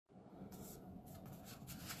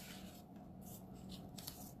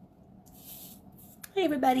Hey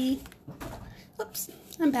everybody. Oops,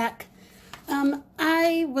 I'm back.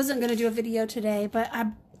 I wasn't going to do a video today, but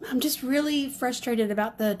I'm just really frustrated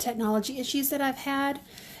about the technology issues that I've had,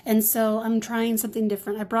 and so I'm trying something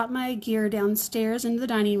different. I brought my gear downstairs into the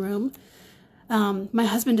dining room. My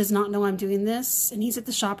husband does not know I'm doing this, and he's at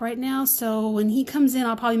the shop right now, so when he comes in,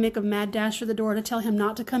 I'll probably make a mad dash for the door to tell him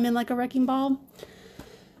not to come in like a wrecking ball.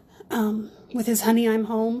 With his honey, I'm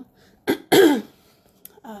home.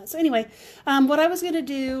 So anyway, what I was going to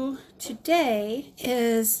do today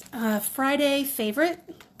is Friday favorite.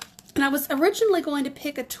 And I was originally going to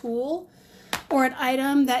pick a tool or an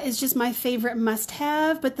item that is just my favorite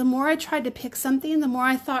must-have. But the more I tried to pick something, the more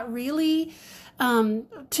I thought really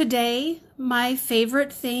today my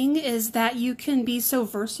favorite thing is that you can be so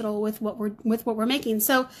versatile with what we're making.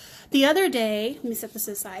 So the other day, let me set this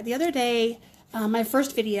aside. The other day, my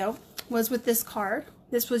first video was with this card.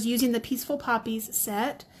 This was using the Peaceful Poppies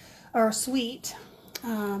set, or suite.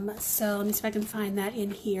 So let me see if I can find that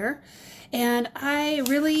in here. And I'm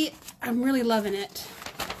really loving it.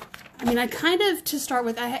 I mean, I kind of, to start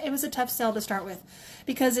with, it was a tough sell to start with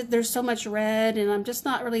because there's so much red, and I'm just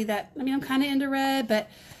not really that, I mean, I'm kind of into red, but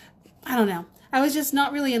I don't know. I was just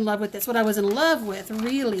not really in love with this. What I was in love with,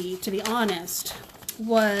 really, to be honest,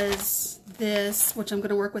 was this, which I'm going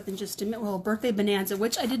to work with in just a minute, well, Birthday Bonanza,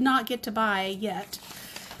 which I did not get to buy yet.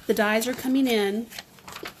 The dies are coming in.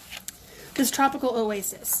 This Tropical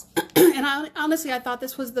Oasis. And honestly, I thought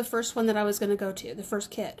this was the first one that I was going to go to, the first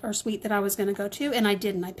kit or suite that I was going to go to, and I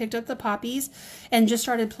didn't. I picked up the poppies and just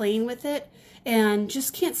started playing with it and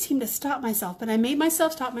just can't seem to stop myself. But I made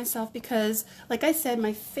myself stop myself because, like I said,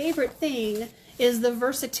 my favorite thing is the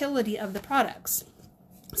versatility of the products.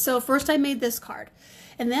 So first I made this card.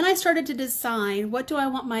 And then I started to design, what do I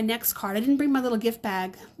want my next card? I didn't bring my little gift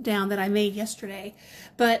bag down that I made yesterday.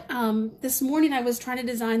 But this morning I was trying to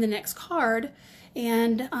design the next card.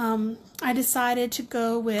 And I decided to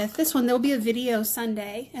go with this one. There will be a video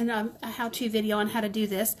Sunday, and a how-to video on how to do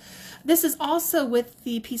this. This is also with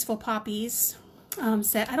the Peaceful Poppies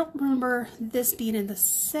set. I don't remember this being in the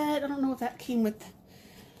set. I don't know if that came with...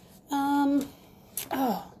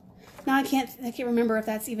 oh... Now I can't remember if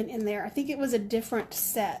that's even in there. I think it was a different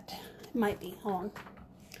set. It might be. Hold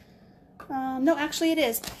on. No, actually it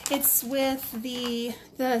is. It's with the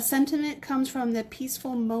sentiment comes from the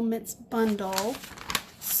Peaceful Moments bundle.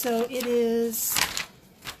 So it is...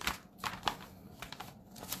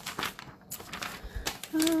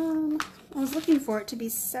 I was looking for it to be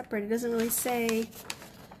separate. It doesn't really say...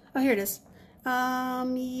 Oh, here it is.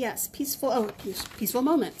 Yes, Peaceful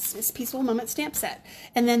Moments. It's Peaceful Moments stamp set.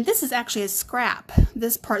 And then this is actually a scrap.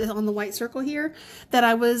 This part is on the white circle here that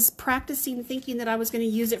I was practicing thinking that I was going to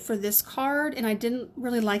use it for this card, and I didn't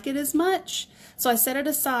really like it as much. So I set it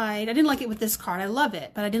aside. I didn't like it with this card. I love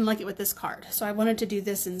it, but I didn't like it with this card. So I wanted to do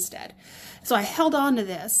this instead. So I held on to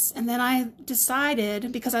this, and then I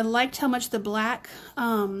decided, because I liked how much the black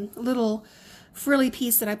little frilly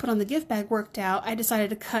piece that I put on the gift bag worked out, I decided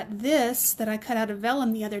to cut this that I cut out of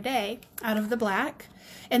vellum the other day out of the black.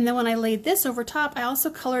 And then when I laid this over top, I also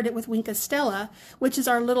colored it with Wink Stella, which is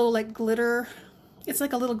our little like glitter, it's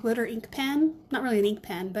like a little glitter ink pen. Not really an ink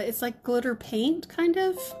pen, but it's like glitter paint kind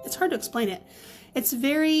of. It's hard to explain it. It's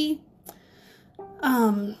very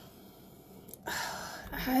I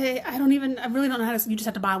really don't know how to, you just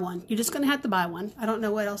have to buy one. You're just going to have to buy one. I don't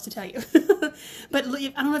know what else to tell you. But I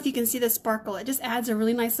don't know if you can see the sparkle. It just adds a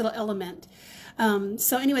really nice little element.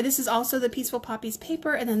 So anyway, this is also the Peaceful Poppies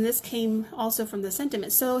paper, and then this came also from the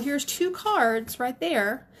sentiment. So here's 2 cards right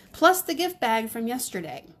there, plus the gift bag from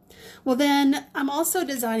yesterday. Well, then I'm also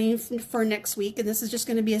designing for next week, and this is just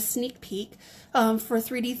going to be a sneak peek for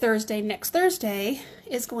 3D Thursday. Next Thursday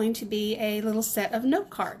is going to be a little set of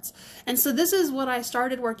note cards. And so this is what I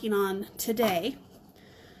started working on today.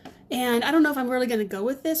 And I don't know if I'm really going to go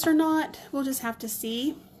with this or not. We'll just have to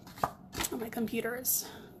see. Oh, my computer is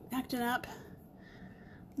acting up.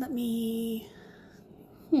 Let me...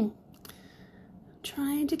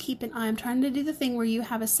 Trying to keep an eye. I'm trying to do the thing where you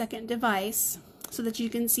have a second device so that you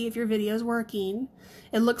can see if your video is working.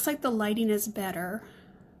 It looks like the lighting is better.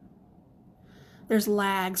 There's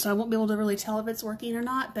lag, so I won't be able to really tell if it's working or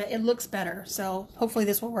not, but it looks better, so hopefully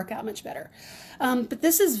this will work out much better. But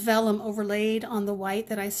this is vellum overlaid on the white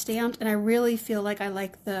that I stamped, and I really feel like I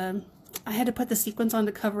like the... I had to put the sequins on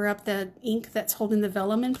to cover up the ink that's holding the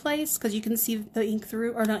vellum in place, because you can see the ink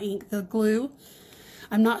through, or not ink, the glue.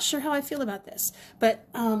 I'm not sure how I feel about this, but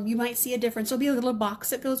you might see a difference. There'll be a little box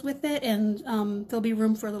that goes with it, and there'll be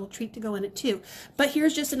room for a little treat to go in it too. But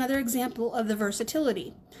here's just another example of the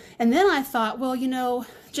versatility. And then I thought, well, you know,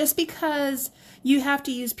 just because you have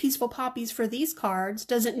to use Peaceful Poppies for these cards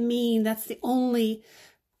doesn't mean that's the only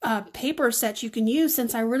paper set you can use.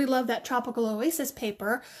 Since I really love that Tropical Oasis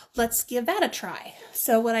paper, let's give that a try.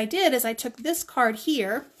 So what I did is I took this card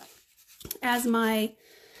here as my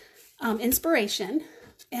inspiration,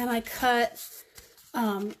 and I cut,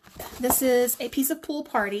 this is a piece of Pool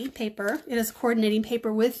Party paper. It is coordinating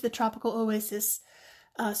paper with the Tropical Oasis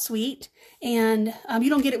suite, and you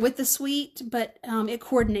don't get it with the suite, but it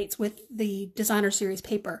coordinates with the designer series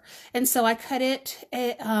paper. And so I cut it,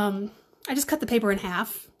 I just cut the paper in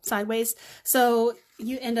half sideways, so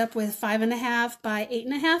you end up with 5.5 by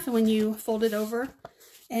 8.5, and when you fold it over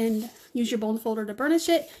and use your bone folder to burnish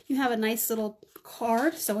it, you have a nice little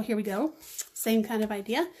card. So here we go, same kind of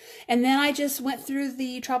idea. And then I just went through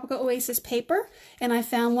the Tropical Oasis paper, and I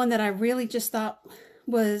found one that I really just thought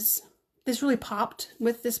was, this really popped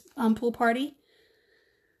with this Pool Party,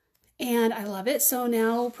 and I love it. So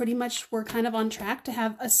now pretty much we're kind of on track to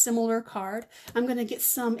have a similar card. I'm going to get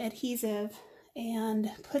some adhesive and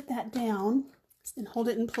put that down and hold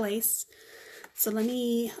it in place. So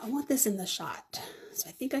I want this in the shot. So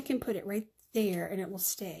I think I can put it right there and it will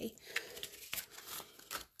stay.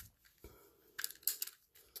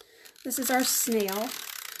 This is our snail.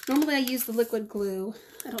 Normally I use the liquid glue.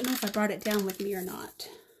 I don't know if I brought it down with me or not.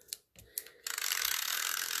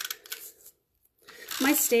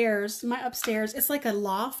 My upstairs, it's like a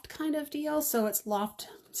loft kind of deal. So it's loft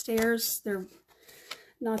stairs. They're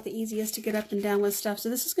not the easiest to get up and down with stuff. So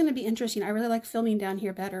this is going to be interesting. I really like filming down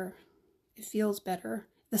here better. It feels better.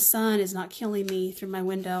 The sun is not killing me through my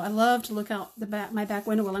window. I love to look out my back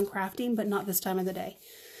window while I'm crafting, but not this time of the day.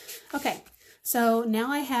 Okay, so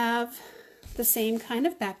now I have the same kind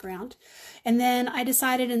of background. And then I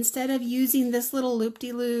decided, instead of using this little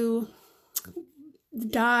loop-de-loo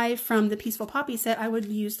die from the Peaceful Poppy set, I would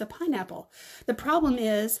use the pineapple. The problem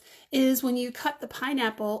is when you cut the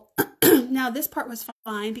pineapple, now this part was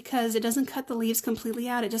fine because it doesn't cut the leaves completely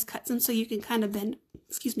out. It just cuts them so you can kind of bend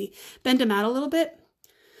them out a little bit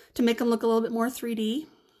to make them look a little bit more 3D,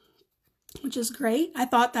 which is great. I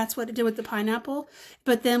thought that's what it did with the pineapple,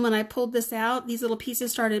 but then when I pulled this out, these little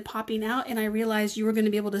pieces started popping out, and I realized you were going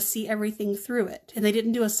to be able to see everything through it, and they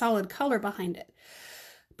didn't do a solid color behind it.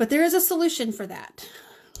 But there is a solution for that.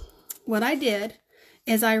 What I did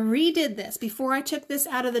is I redid this before I took this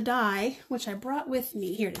out of the die, which I brought with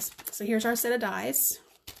me. Here it is. So here's our set of dies.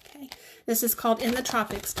 Okay, this is called In the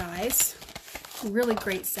Tropics dies. Really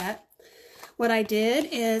great set. What I did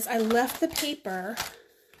is I left the paper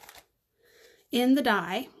in the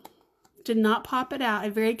die, did not pop it out. I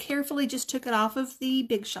very carefully just took it off of the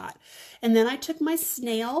Big Shot. And then I took my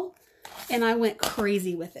snail and I went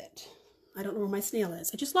crazy with it. I don't know where my snail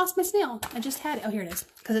is. I just lost my snail. I just had it. Oh, here it is.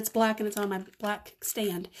 Because it's black and it's on my black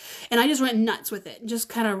stand. And I just went nuts with it. Just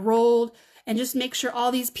kind of rolled and just make sure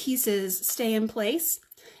all these pieces stay in place.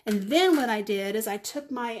 And then what I did is I took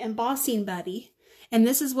my embossing buddy. And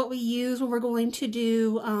this is what we use when we're going to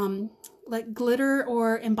do like glitter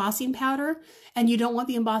or embossing powder. And you don't want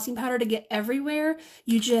the embossing powder to get everywhere.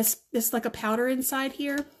 It's like a powder inside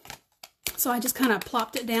here. So I just kind of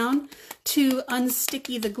plopped it down to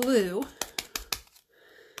unsticky the glue.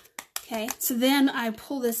 Okay, so then I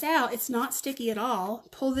pull this out. It's not sticky at all.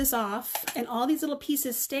 Pull this off, and all these little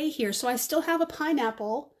pieces stay here. So I still have a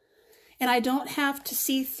pineapple, and I don't have to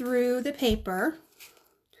see through the paper.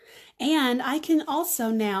 And I can also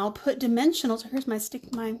now put dimensionals. Here's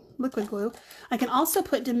my liquid glue. I can also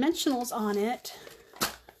put dimensionals on it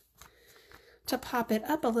to pop it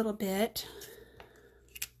up a little bit.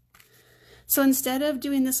 So instead of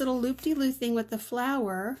doing this little loop-de-loo thing with the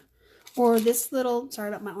flower, or this little, sorry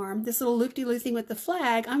about my arm, this little loop-de-loo thing with the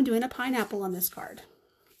flag, I'm doing a pineapple on this card.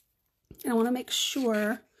 And I want to make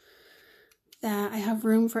sure that I have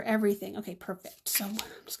room for everything. Okay, perfect. So I'm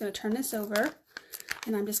just going to turn this over,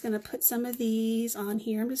 and I'm just going to put some of these on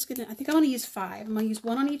here. I think I want to use 5. I'm going to use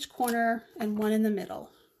 1 on each corner and 1 in the middle.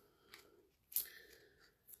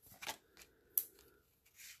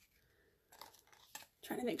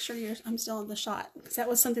 Trying to make sure I'm still in the shot, because that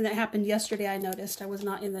was something that happened yesterday. I noticed I was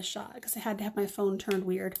not in the shot because I had to have my phone turned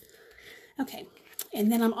weird. Okay,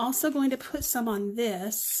 and then I'm also going to put some on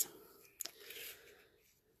this.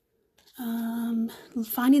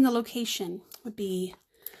 Finding the location would be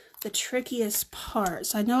the trickiest part.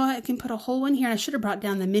 So I know I can put a whole one here. I should have brought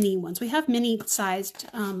down the mini ones. We have mini sized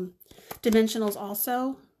dimensionals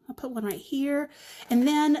also. I'll put one right here. And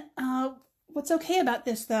then what's okay about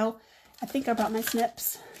this though I think I brought my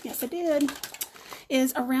snips. Yes, I did.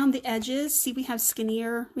 Is around the edges. See, we have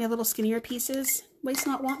little skinnier pieces. Waste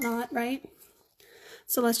not, want not, right?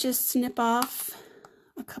 So let's just snip off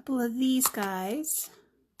a couple of these guys.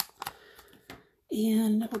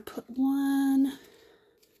 And we'll put one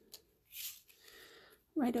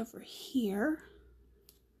right over here.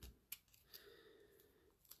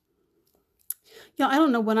 Y'all, I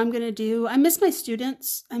don't know what I'm going to do. I miss my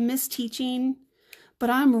students. I miss teaching. But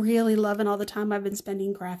I'm really loving all the time I've been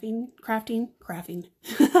spending crafting,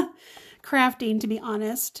 to be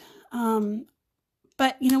honest.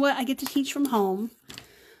 But you know what? I get to teach from home.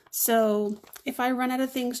 So if I run out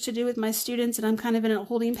of things to do with my students and I'm kind of in a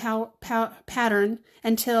holding pattern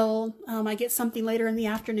until I get something later in the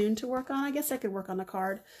afternoon to work on, I guess I could work on a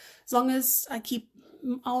card. As long as I keep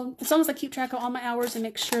track of all my hours and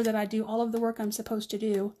make sure that I do all of the work I'm supposed to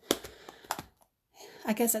do,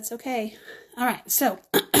 I guess that's okay. All right, so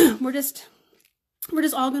we're just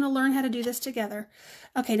all going to learn how to do this together.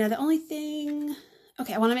 Okay, now the only thing,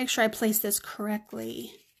 okay, I want to make sure I place this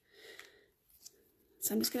correctly.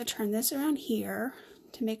 So I'm just going to turn this around here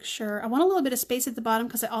to make sure. I want a little bit of space at the bottom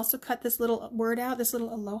because I also cut this little word out, this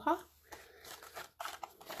little Aloha.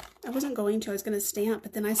 I wasn't going to, I was going to stamp,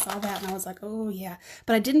 but then I saw that and I was like, oh yeah.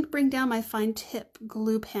 But I didn't bring down my fine tip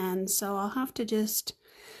glue pen, so I'll have to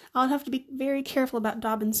be very careful about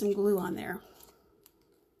daubing some glue on there.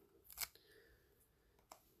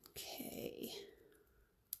 Okay.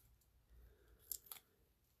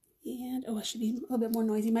 And, oh, I should be a little bit more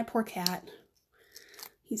noisy. My poor cat.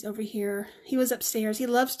 He's over here. He was upstairs. He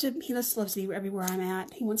loves to be everywhere I'm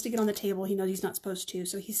at. He wants to get on the table. He knows he's not supposed to,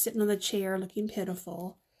 so he's sitting on the chair looking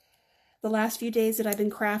pitiful. The last few days that I've been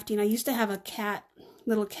crafting, I used to have a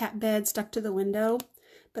little cat bed stuck to the window,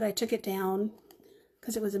 but I took it down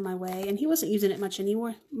because it was in my way, and he wasn't using it much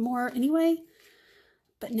anymore anyway.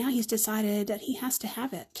 But now he's decided that he has to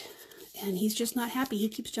have it, and he's just not happy. He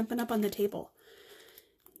keeps jumping up on the table,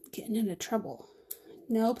 getting into trouble.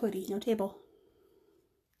 No, Putty, no table.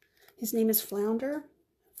 His name is Flounder.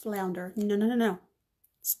 Flounder. No, no, no, no.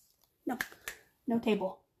 No. No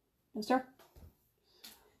table. No, sir.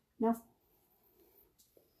 No.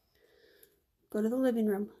 Go to the living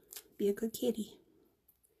room. Be a good kitty.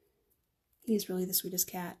 He's really the sweetest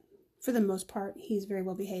cat. For the most part, he's very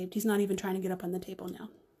well behaved. He's not even trying to get up on the table now.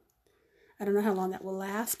 I don't know how long that will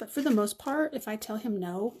last, but for the most part, if I tell him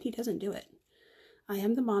no, he doesn't do it. I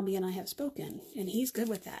am the mommy and I have spoken, and he's good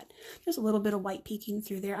with that. There's a little bit of white peeking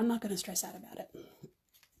through there. I'm not going to stress out about it.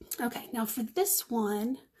 Okay, now for this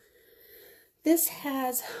one, this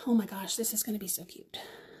has, oh my gosh, this is going to be so cute.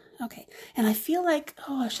 Okay, and I feel like,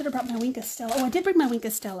 oh, I should have brought my Wink of Stella. Oh, I did bring my Wink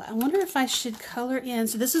of Stella. I wonder if I should color in.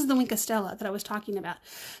 So this is the Wink of Stella that I was talking about.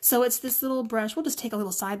 So it's this little brush. We'll just take a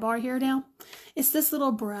little sidebar here now. It's this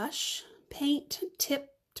little brush, paint tipped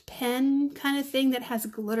pen kind of thing that has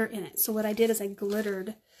glitter in it. So what I did is I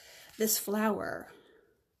glittered this flower.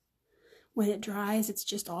 When it dries, it's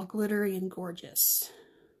just all glittery and gorgeous.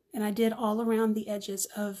 And I did all around the edges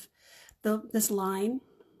of this line.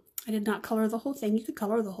 I did not color the whole thing. You could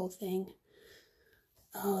color the whole thing.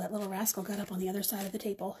 Oh, that little rascal got up on the other side of the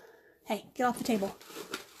table. Hey, get off the table.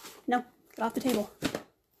 No, get off the table.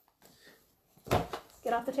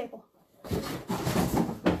 Get off the table.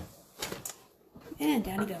 And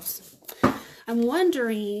down he goes. I'm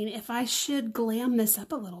wondering if I should glam this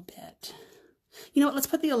up a little bit. You know what? Let's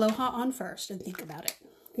put the Aloha on first and think about it.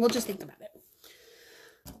 We'll just think about it.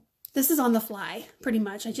 This is on the fly, pretty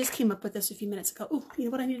much. I just came up with this a few minutes ago. Oh, you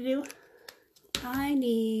know what I need to do? I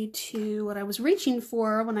need to, what I was reaching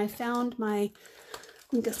for when I found my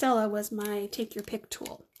Wink of Stella was my Take Your Pick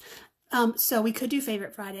tool. So we could do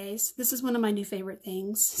Favorite Fridays. This is one of my new favorite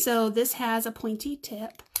things. So this has a pointy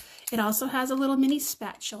tip. It also has a little mini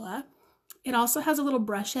spatula. It also has a little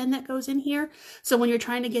brush end that goes in here. So when you're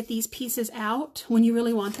trying to get these pieces out, when you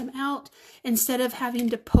really want them out, instead of having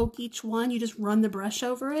to poke each one, you just run the brush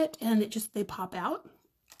over it and they pop out.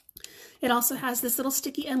 It also has this little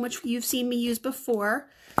sticky end, which you've seen me use before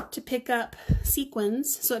to pick up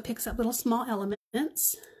sequins. So it picks up little small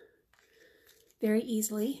elements very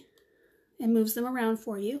easily and moves them around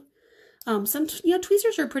for you. Some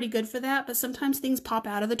tweezers are pretty good for that, but sometimes things pop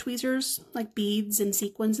out of the tweezers, like beads and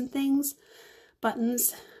sequins and things,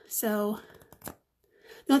 buttons. So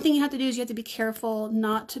the only thing you have to do is you have to be careful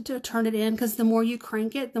not to turn it in, because the more you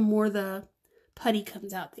crank it, the more the putty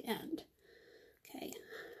comes out the end. Okay.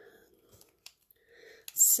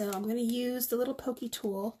 So I'm going to use the little pokey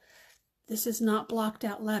tool. This is not blocked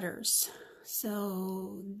out letters.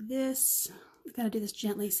 So this, I've got to do this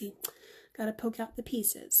gently, see. Got to poke out the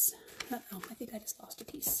pieces. Uh-oh, I think I just lost a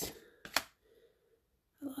piece.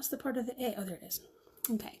 I lost the part of the A? Oh, there it is.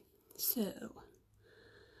 Okay, so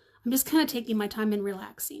I'm just kind of taking my time and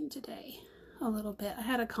relaxing today a little bit. I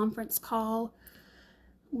had a conference call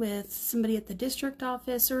with somebody at the district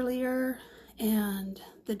office earlier, and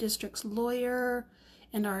the district's lawyer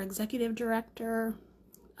and our executive director,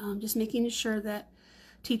 just making sure that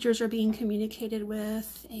teachers are being communicated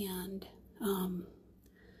with, and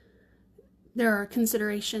there are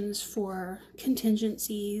considerations for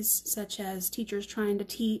contingencies, such as teachers trying to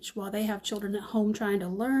teach while they have children at home trying to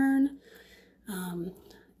learn,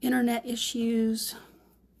 internet issues,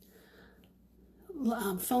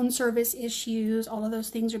 phone service issues. All of those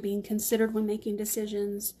things are being considered when making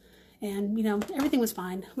decisions. And, you know, everything was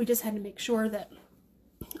fine. We just had to make sure that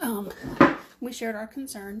we shared our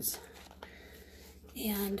concerns.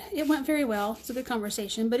 And it went very well. It's a good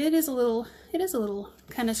conversation, but it is a little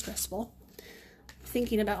kind of stressful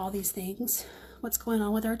thinking about all these things, what's going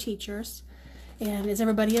on with our teachers, and is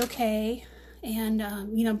everybody okay? And,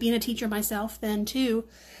 you know, being a teacher myself then too,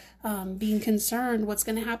 being concerned what's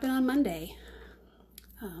going to happen on Monday.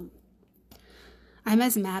 I'm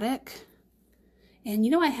asthmatic, and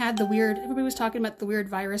you know, I had the weird, everybody was talking about the weird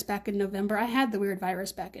virus back in November. I had the weird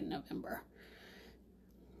virus back in November.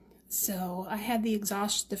 So I had the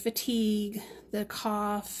exhaustion, the fatigue, the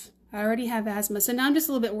cough. I already have asthma, so now I'm just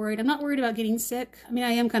a little bit worried. I'm not worried about getting sick. I mean,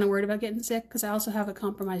 I am kind of worried about getting sick because I also have a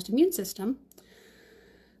compromised immune system.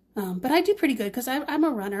 But I do pretty good because I'm a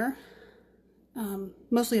runner,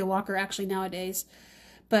 mostly a walker actually nowadays.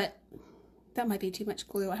 But that might be too much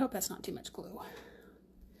glue. I hope that's not too much glue.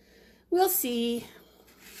 We'll see.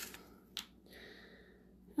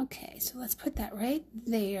 Okay, so let's put that right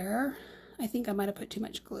there. I think I might have put too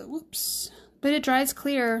much glue. Whoops. But it dries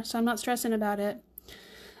clear, so I'm not stressing about it.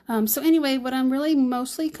 So anyway, what I'm really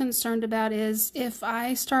mostly concerned about is if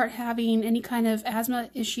I start having any kind of asthma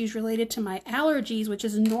issues related to my allergies, which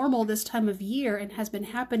is normal this time of year and has been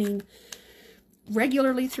happening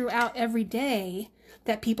regularly throughout every day,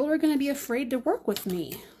 that people are going to be afraid to work with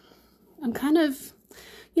me. I'm kind of,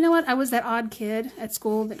 you know what, I was that odd kid at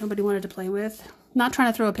school that nobody wanted to play with. Not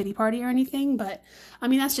trying to throw a pity party or anything, but I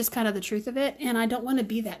mean, that's just kind of the truth of it. And I don't want to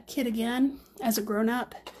be that kid again as a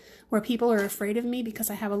grown-up where people are afraid of me because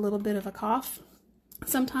I have a little bit of a cough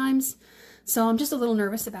sometimes. So I'm just a little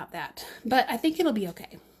nervous about that, but I think it'll be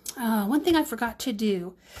okay. One thing I forgot to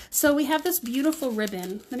do. So we have this beautiful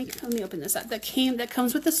ribbon. Let me open this up. That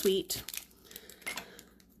comes with the suite.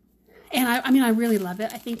 And I mean, I really love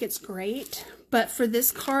it. I think it's great. But for this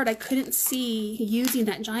card, I couldn't see using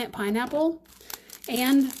that giant pineapple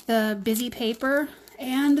and the busy paper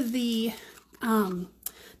and the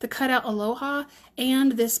cutout Aloha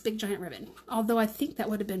and this big giant ribbon. Although I think that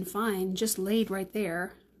would have been fine, just laid right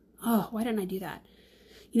there. Oh, why didn't I do that?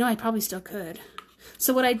 You know, I probably still could.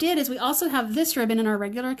 So what I did is we also have this ribbon in our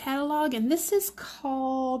regular catalog, and this is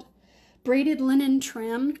called Braided Linen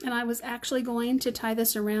Trim, and I was actually going to tie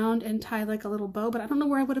this around and tie like a little bow, but I don't know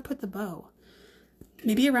where I would have put the bow.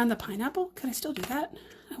 Maybe around the pineapple? Could I still do that?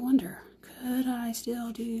 I wonder. Could I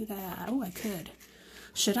still do that? Oh, I could.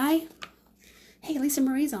 Should I? Hey, Lisa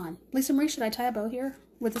Marie's on. Lisa Marie, should I tie a bow here?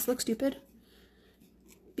 Would this look stupid?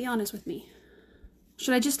 Be honest with me.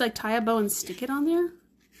 Should I just like tie a bow and stick it on there?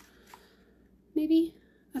 Maybe?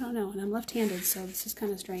 I don't know. And I'm left-handed, so this is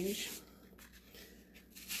kind of strange.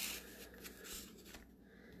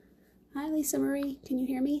 Hi, Lisa Marie. Can you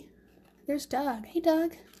hear me? There's Doug. Hey,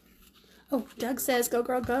 Doug. Oh, Doug says, "Go,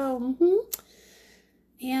 girl, go."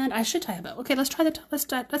 And I should tie a bow. Okay, let's try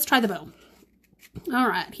the bow. All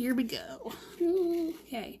right, here we go.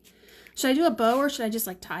 Okay. Should I do a bow or should I just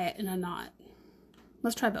like tie it in a knot?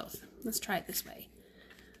 Let's try both. Let's try it this way.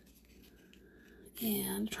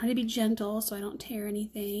 And try to be gentle so I don't tear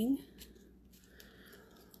anything.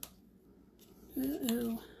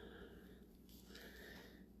 Uh-oh.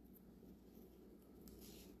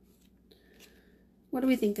 What do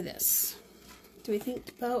we think of this? Do we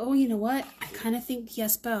think bow? Oh, you know what? I kind of think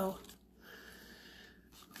yes, bow.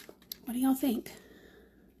 What do y'all think?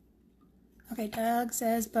 Okay, Doug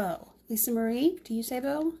says bow. Lisa Marie, do you say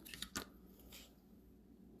bow?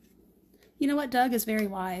 You know what? Doug is very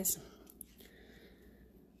wise.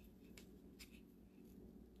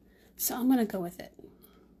 So I'm going to go with it.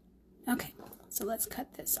 Okay, so let's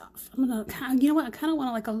cut this off. I'm going to, you know what? I kind of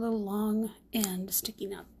want like a little long end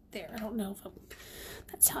sticking up there. I don't know if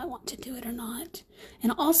that's how I want to do it or not.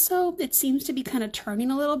 And also, it seems to be kind of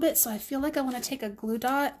turning a little bit, so I feel like I want to take a glue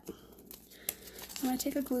dot. I'm going to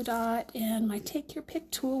take a glue dot and my Take Your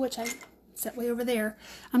Pick tool, which I set way over there.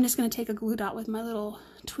 I'm just going to take a glue dot with my little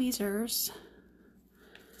tweezers.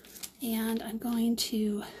 And I'm going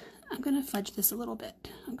to I'm going to fudge this a little bit.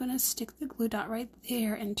 I'm going to stick the glue dot right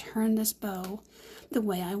there and turn this bow the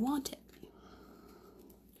way I want it.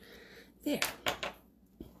 There.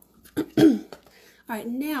 All right,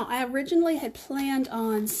 now I originally had planned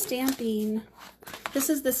on stamping. This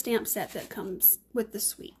is the stamp set that comes with the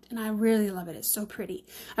suite, and I really love it. It's so pretty.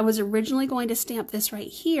 I was originally going to stamp this right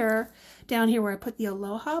here, down here where I put the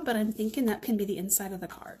Aloha, but I'm thinking that can be the inside of the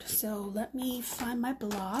card. So let me find my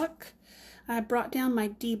block. I brought down my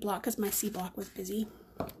D block because my C block was busy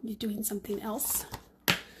doing something else.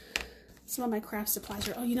 Some of my craft supplies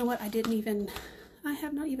are, oh, you know what? I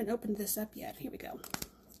have not even opened this up yet. Here we go.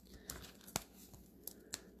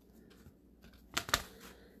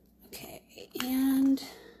 Okay, and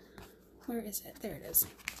where is it? There it is.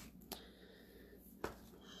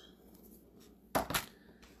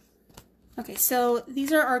 Okay, so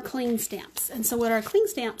these are our cling stamps. And so what our cling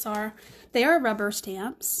stamps are, they are rubber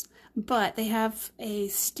stamps, but they have a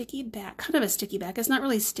sticky back, kind of a sticky back. It's not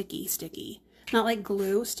really sticky, not like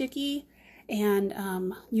glue sticky. And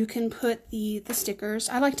you can put the stickers.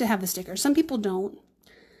 I like to have the stickers. Some people don't.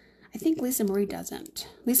 I think Lisa Marie doesn't.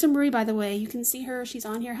 Lisa Marie, by the way, you can see her. She's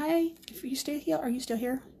on here. Hi, are you still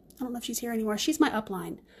here? I don't know if she's here anymore. She's my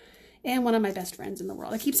upline and one of my best friends in the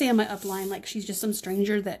world. I keep saying my upline like she's just some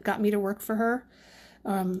stranger that got me to work for her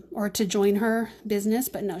or to join her business.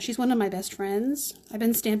 But no, she's one of my best friends. I've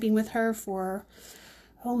been stamping with her for,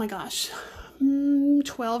 oh my gosh,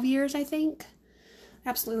 12 years, I think.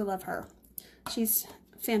 Absolutely love her. She's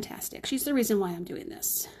fantastic. She's the reason why I'm doing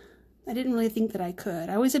this. I didn't really think that I could.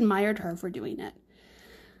 I always admired her for doing it.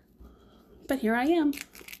 But here I am.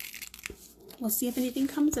 We'll see if anything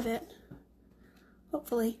comes of it.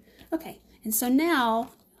 Hopefully. Okay, and so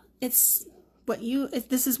now this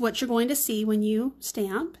is what you're going to see when you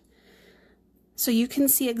stamp. So you can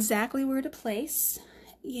see exactly where to place.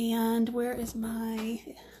 And where is my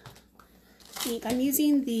ink? I'm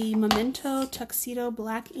using the Memento Tuxedo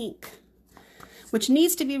Black ink, which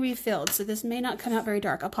needs to be refilled, so this may not come out very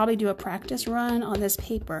dark. I'll probably do a practice run on this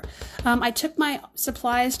paper. I took my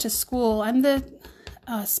supplies to school. I'm the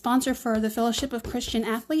sponsor for the Fellowship of Christian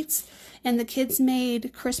Athletes, and the kids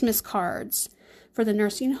made Christmas cards for the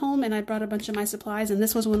nursing home, and I brought a bunch of my supplies, and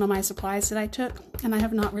this was one of my supplies that I took, and I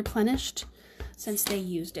have not replenished since they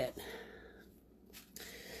used it.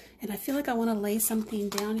 And I feel like I want to lay something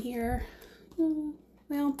down here.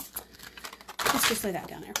 Well, let's just lay that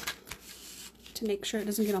down there to make sure it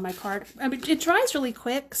doesn't get on my card. I mean, it dries really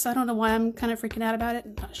quick, so I don't know why I'm kind of freaking out about it.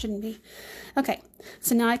 No, it shouldn't be. Okay,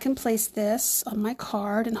 so now I can place this on my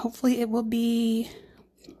card, and hopefully it will be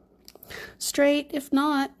straight. If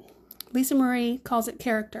not, Lisa Marie calls it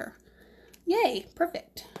character. Yay,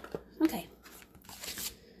 perfect. Okay.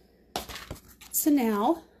 So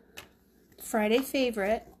now, Friday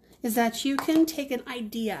favorite is that you can take an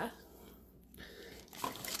idea.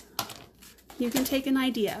 You can take an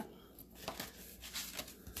idea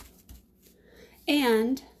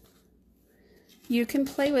and you can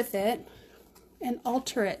play with it and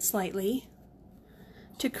alter it slightly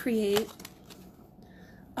to create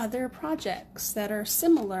other projects that are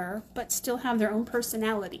similar but still have their own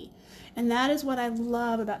personality. And that is what I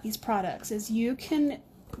love about these products, is you can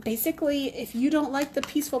basically, if you don't like the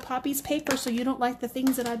Peaceful Poppies paper, so you don't like the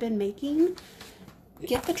things that I've been making,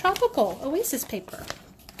 get the Tropical Oasis paper.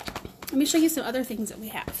 Let me show you some other things that we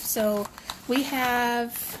have. So we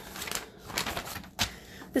have,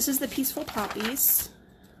 this is the Peaceful Poppies,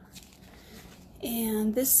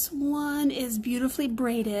 and this one is beautifully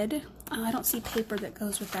braided. I don't see paper that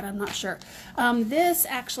goes with that, I'm not sure. This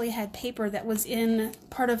actually had paper that was in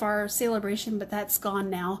part of our celebration, but that's gone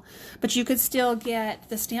now. But you could still get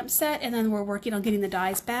the stamp set, and then we're working on getting the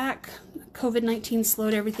dies back. COVID-19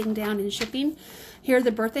 slowed everything down in shipping. Here,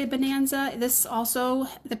 the birthday bonanza. This also,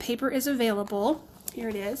 the paper is available. Here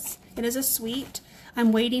it is. It is a suite.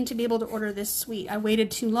 I'm waiting to be able to order this suite. I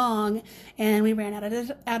waited too long, and we ran out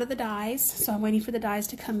of the dies, so I'm waiting for the dies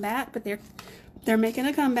to come back, but they're making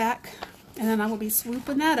a comeback, and then I will be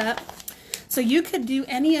swooping that up. So you could do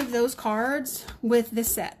any of those cards with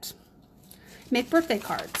this set. Make birthday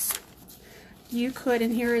cards. You could,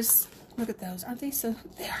 and here is, look at those. Aren't they so,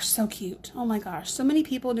 they are so cute. Oh my gosh, so many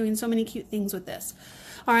people doing so many cute things with this.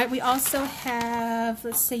 All right, we also have,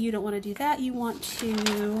 let's say you don't want to do that. You want to,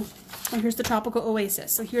 oh, here's the Tropical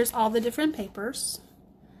Oasis. So here's all the different papers.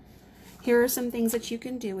 Here are some things that you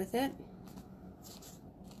can do with it.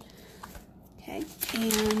 Okay,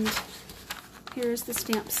 and here's the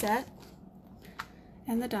stamp set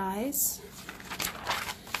and the dies.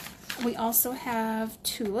 We also have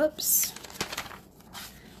tulips.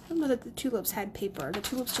 I don't know that the tulips had paper. The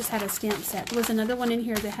tulips just had a stamp set. There was another one in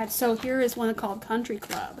here that had, so here is one called Country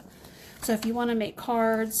Club. So if you want to make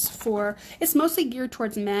cards for, it's mostly geared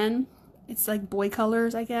towards men. It's like boy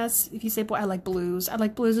colors, I guess. If you say boy, I like blues. I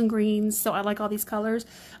like blues and greens, so I like all these colors.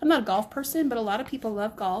 I'm not a golf person, but a lot of people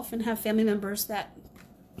love golf and have family members that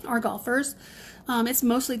are golfers. It's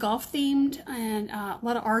mostly golf themed, and a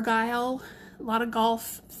lot of argyle, a lot of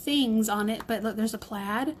golf things on it. But look, there's a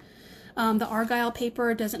plaid. The argyle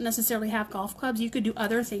paper doesn't necessarily have golf clubs. You could do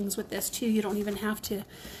other things with this too. You don't even have to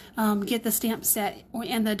get the stamp set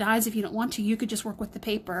and the dies if you don't want to. You could just work with the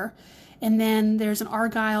paper. And then there's an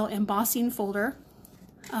argyle embossing folder.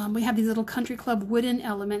 We have these little country club wooden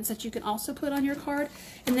elements that you can also put on your card.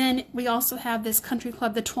 And then we also have this country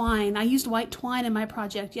club, the twine. I used white twine in my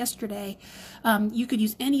project yesterday. You could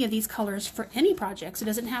use any of these colors for any projects. It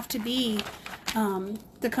doesn't have to be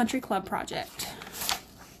the country club project.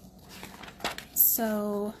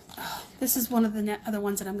 So this is one of the other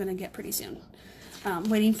ones that I'm going to get pretty soon.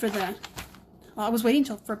 Waiting for the, well, I was waiting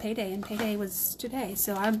for payday, and payday was today,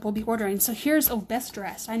 so I will be ordering. So here's, oh, best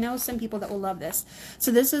dressed. I know some people that will love this.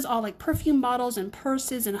 So this is all like perfume bottles and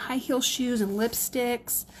purses and high heel shoes and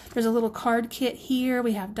lipsticks. There's a little card kit here.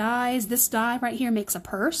 We have dies. This die right here makes a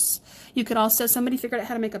purse. You could also, somebody figured out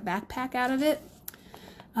how to make a backpack out of it.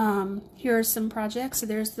 Here are some projects. So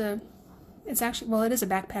there's the, it's actually, well, it is a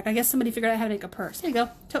backpack. I guess somebody figured out how to make a purse. There you go,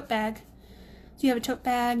 tote bag. So you have a tote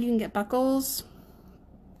bag, you can get buckles,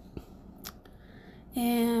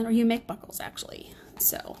 and, or you make buckles actually.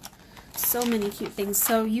 So many cute things.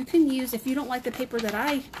 So you can use, if you don't like the paper that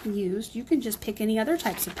I used, you can just pick any other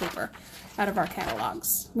types of paper out of our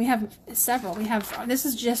catalogs. We have several. We have, this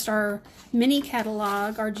is just our mini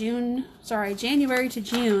catalog, our January to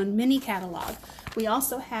June mini catalog. We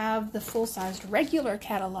also have the full-sized regular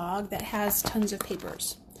catalog that has tons of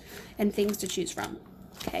papers and things to choose from.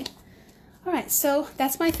 Okay. All right, so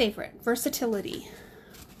that's my favorite, versatility.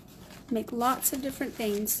 Make lots of different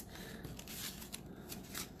things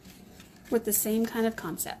with the same kind of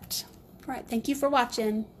concept. All right, thank you for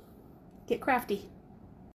watching. Get crafty.